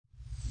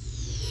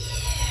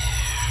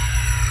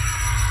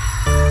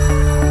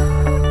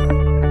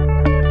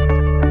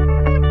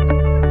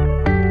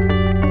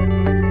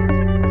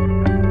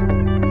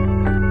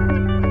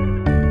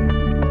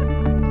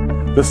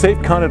The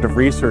safe conduct of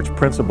research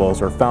principles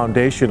are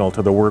foundational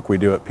to the work we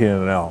do at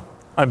PNNL.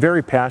 I'm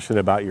very passionate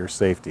about your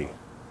safety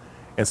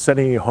and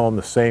sending you home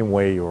the same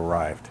way you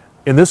arrived.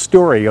 In this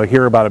story, you'll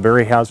hear about a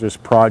very hazardous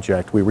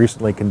project we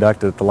recently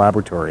conducted at the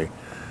laboratory.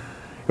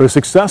 It was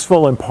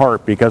successful in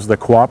part because of the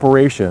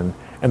cooperation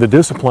and the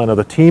discipline of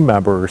the team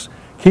members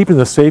keeping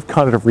the safe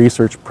conduct of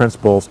research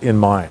principles in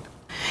mind.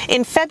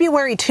 In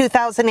February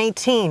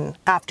 2018,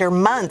 after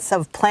months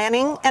of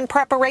planning and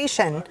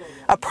preparation,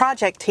 a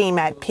project team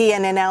at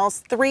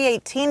PNNL's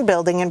 318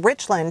 building in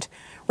Richland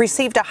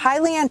received a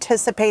highly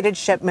anticipated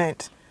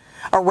shipment,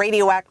 a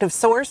radioactive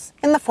source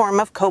in the form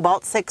of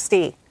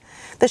Cobalt-60.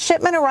 The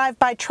shipment arrived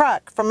by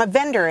truck from a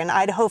vendor in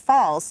Idaho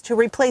Falls to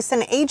replace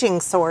an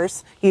aging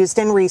source used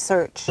in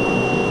research.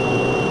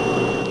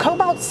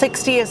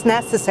 Cobalt-60 is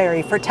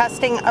necessary for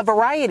testing a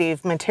variety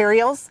of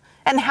materials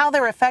and how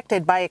they're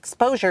affected by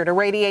exposure to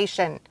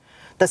radiation.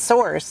 The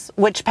source,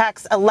 which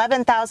packs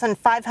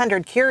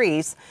 11,500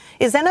 curies,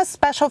 is in a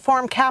special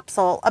form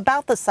capsule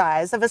about the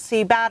size of a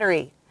C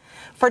battery.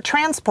 For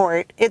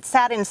transport, it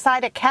sat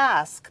inside a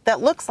cask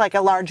that looks like a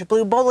large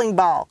blue bowling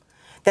ball.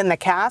 Then the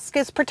cask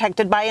is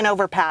protected by an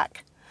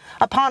overpack.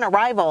 Upon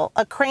arrival,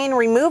 a crane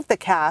removed the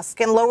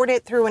cask and lowered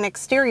it through an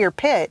exterior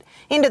pit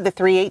into the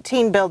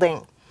 318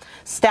 building.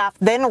 Staff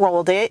then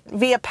rolled it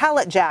via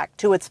pallet jack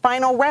to its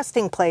final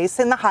resting place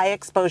in the high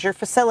exposure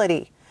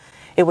facility.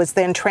 It was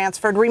then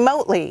transferred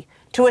remotely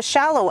to a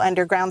shallow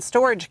underground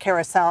storage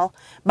carousel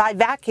by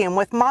vacuum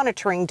with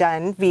monitoring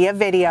done via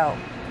video.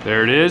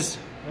 There it is.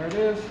 There it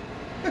is.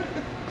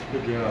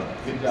 Good job.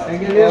 Good job.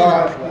 And it is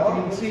right.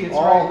 You can see it's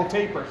right. The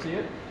taper, see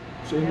it?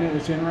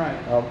 It's in right.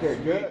 Okay,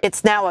 good.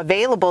 It's now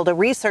available to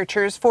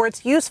researchers for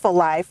its useful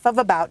life of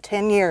about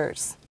 10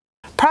 years.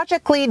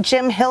 Project lead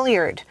Jim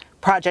Hilliard,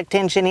 project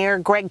engineer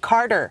Greg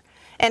Carter,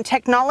 and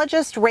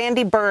technologist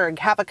Randy Berg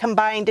have a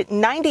combined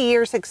 90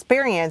 years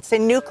experience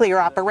in nuclear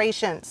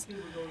operations.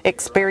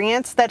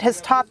 Experience that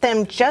has taught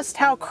them just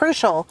how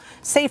crucial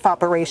safe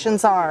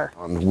operations are.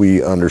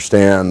 We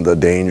understand the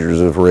dangers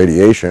of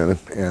radiation,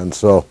 and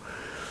so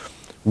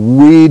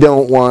we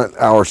don't want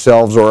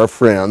ourselves or our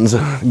friends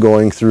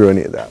going through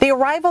any of that. The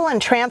arrival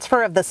and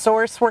transfer of the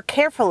source were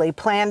carefully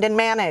planned and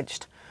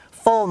managed.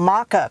 Full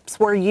mock-ups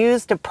were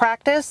used to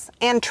practice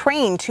and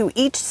train to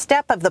each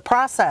step of the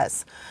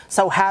process,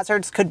 so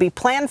hazards could be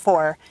planned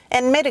for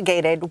and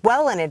mitigated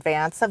well in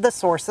advance of the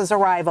source's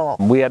arrival.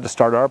 We had to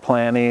start our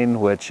planning,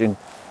 which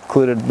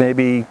included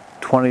maybe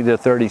 20 to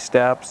 30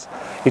 steps.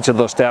 Each of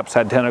those steps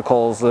had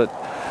tentacles that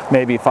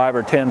maybe 5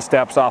 or 10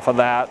 steps off of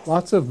that.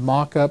 Lots of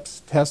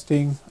mock-ups,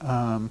 testing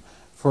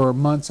for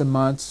months and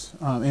months,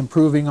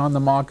 improving on the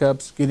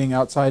mock-ups, getting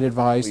outside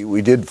advice.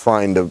 We did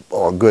find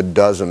a good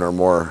dozen or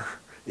more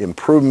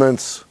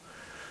improvements,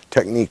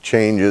 technique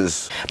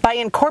changes. By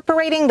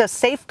incorporating the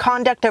safe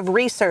conduct of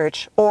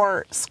research,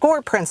 or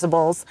SCoR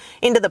principles,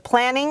 into the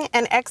planning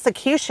and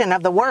execution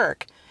of the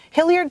work,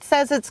 Hilliard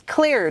says it's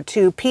clear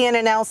to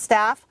PNNL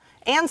staff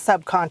and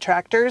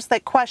subcontractors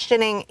that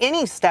questioning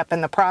any step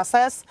in the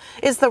process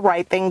is the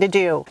right thing to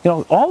do. You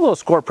know, all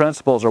those SCoR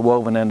principles are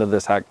woven into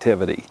this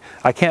activity.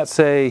 I can't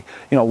say,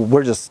 you know,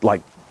 we're just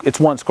like, it's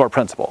one SCoR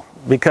principle,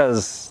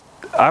 because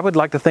I would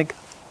like to think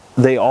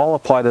they all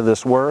apply to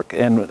this work,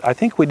 and I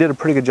think we did a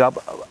pretty good job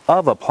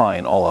of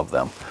applying all of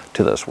them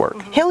to this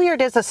work.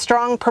 Hilliard is a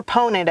strong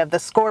proponent of the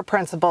SCoR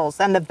principles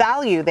and the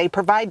value they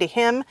provide to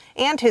him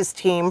and his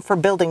team for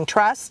building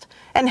trust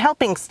and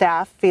helping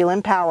staff feel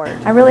empowered.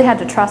 I really had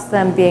to trust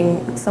them,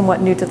 being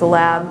somewhat new to the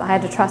lab. I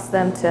had to trust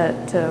them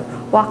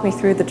to walk me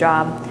through the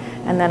job,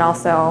 and then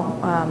also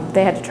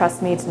they had to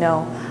trust me to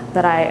know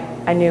that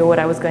I knew what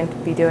I was going to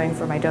be doing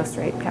for my dose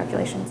rate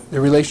calculations.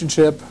 The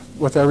relationship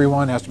with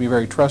everyone has to be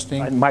very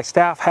trusting. My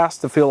staff has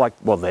to feel like,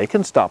 well, they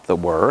can stop the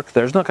work.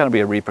 There's not going to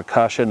be a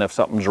repercussion if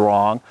something's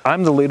wrong.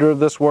 I'm the leader of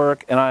this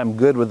work, and I'm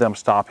good with them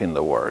stopping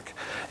the work.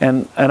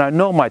 And I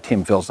know my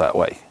team feels that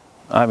way.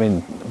 I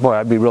mean, boy,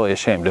 I'd be really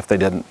ashamed if they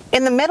didn't.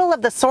 In the middle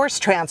of the source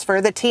transfer,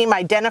 the team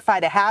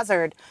identified a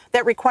hazard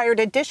that required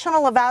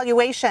additional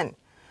evaluation.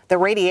 The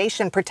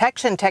radiation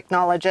protection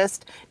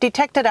technologist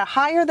detected a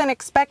higher than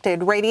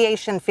expected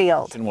radiation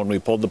field. And when we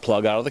pulled the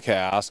plug out of the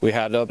cask, we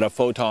had a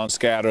photon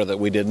scatter that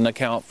we didn't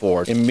account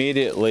for.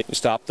 Immediately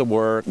stopped the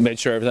work, made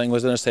sure everything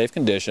was in a safe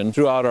condition.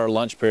 Throughout our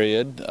lunch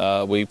period,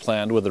 we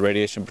planned with the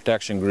radiation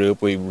protection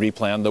group. We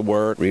replanned the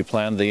work,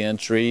 replanned the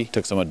entry,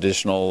 took some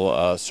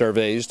additional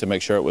surveys to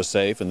make sure it was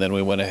safe, and then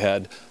we went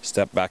ahead,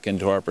 stepped back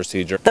into our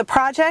procedure. The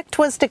project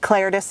was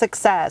declared a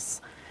success,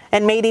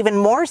 and made even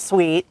more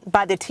sweet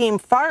by the team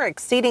far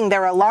exceeding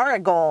their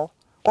ALARA goal,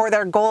 or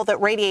their goal that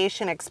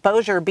radiation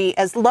exposure be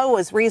as low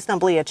as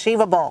reasonably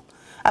achievable,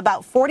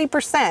 about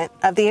 40%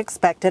 of the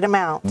expected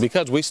amount.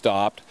 Because we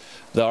stopped,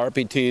 the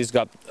RPTs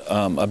got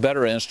a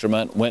better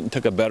instrument, went and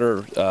took a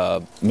better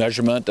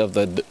measurement of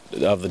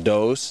the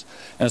dose,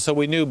 and so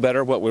we knew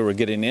better what we were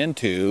getting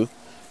into.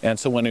 And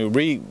so when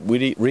we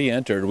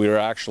re-entered, we were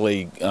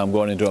actually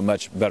going into a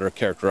much better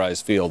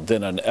characterized field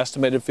than an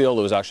estimated field.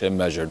 It was actually a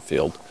measured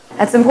field.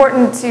 It's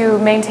important to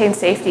maintain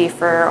safety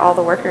for all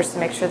the workers to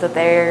make sure that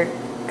they're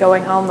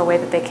going home the way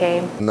that they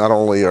came. Not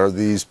only are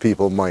these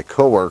people my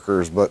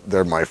coworkers, but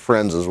they're my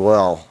friends as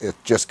well. It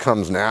just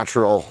comes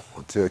natural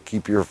to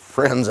keep your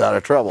friends out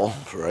of trouble,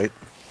 right?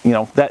 You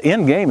know, that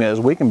end game is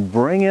we can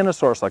bring in a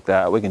source like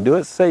that, we can do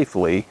it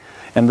safely,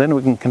 and then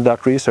we can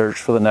conduct research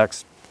for the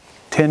next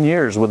 10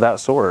 years with that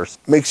source.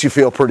 Makes you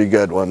feel pretty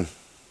good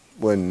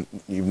when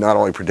you've not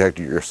only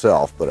protected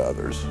yourself, but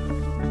others.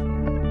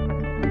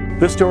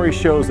 This story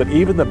shows that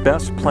even the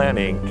best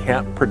planning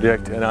can't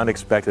predict an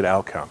unexpected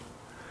outcome.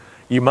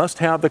 You must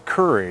have the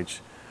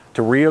courage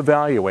to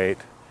reevaluate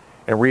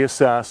and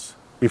reassess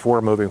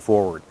before moving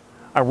forward.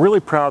 I'm really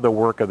proud of the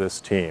work of this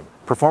team.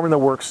 Performing the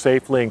work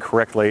safely and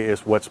correctly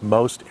is what's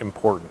most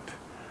important.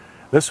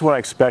 This is what I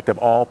expect of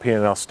all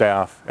PNNL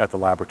staff at the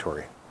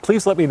laboratory.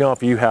 Please let me know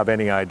if you have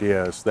any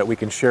ideas that we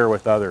can share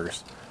with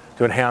others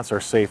to enhance our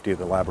safety at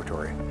the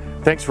laboratory.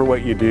 Thanks for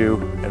what you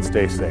do, and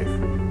stay safe.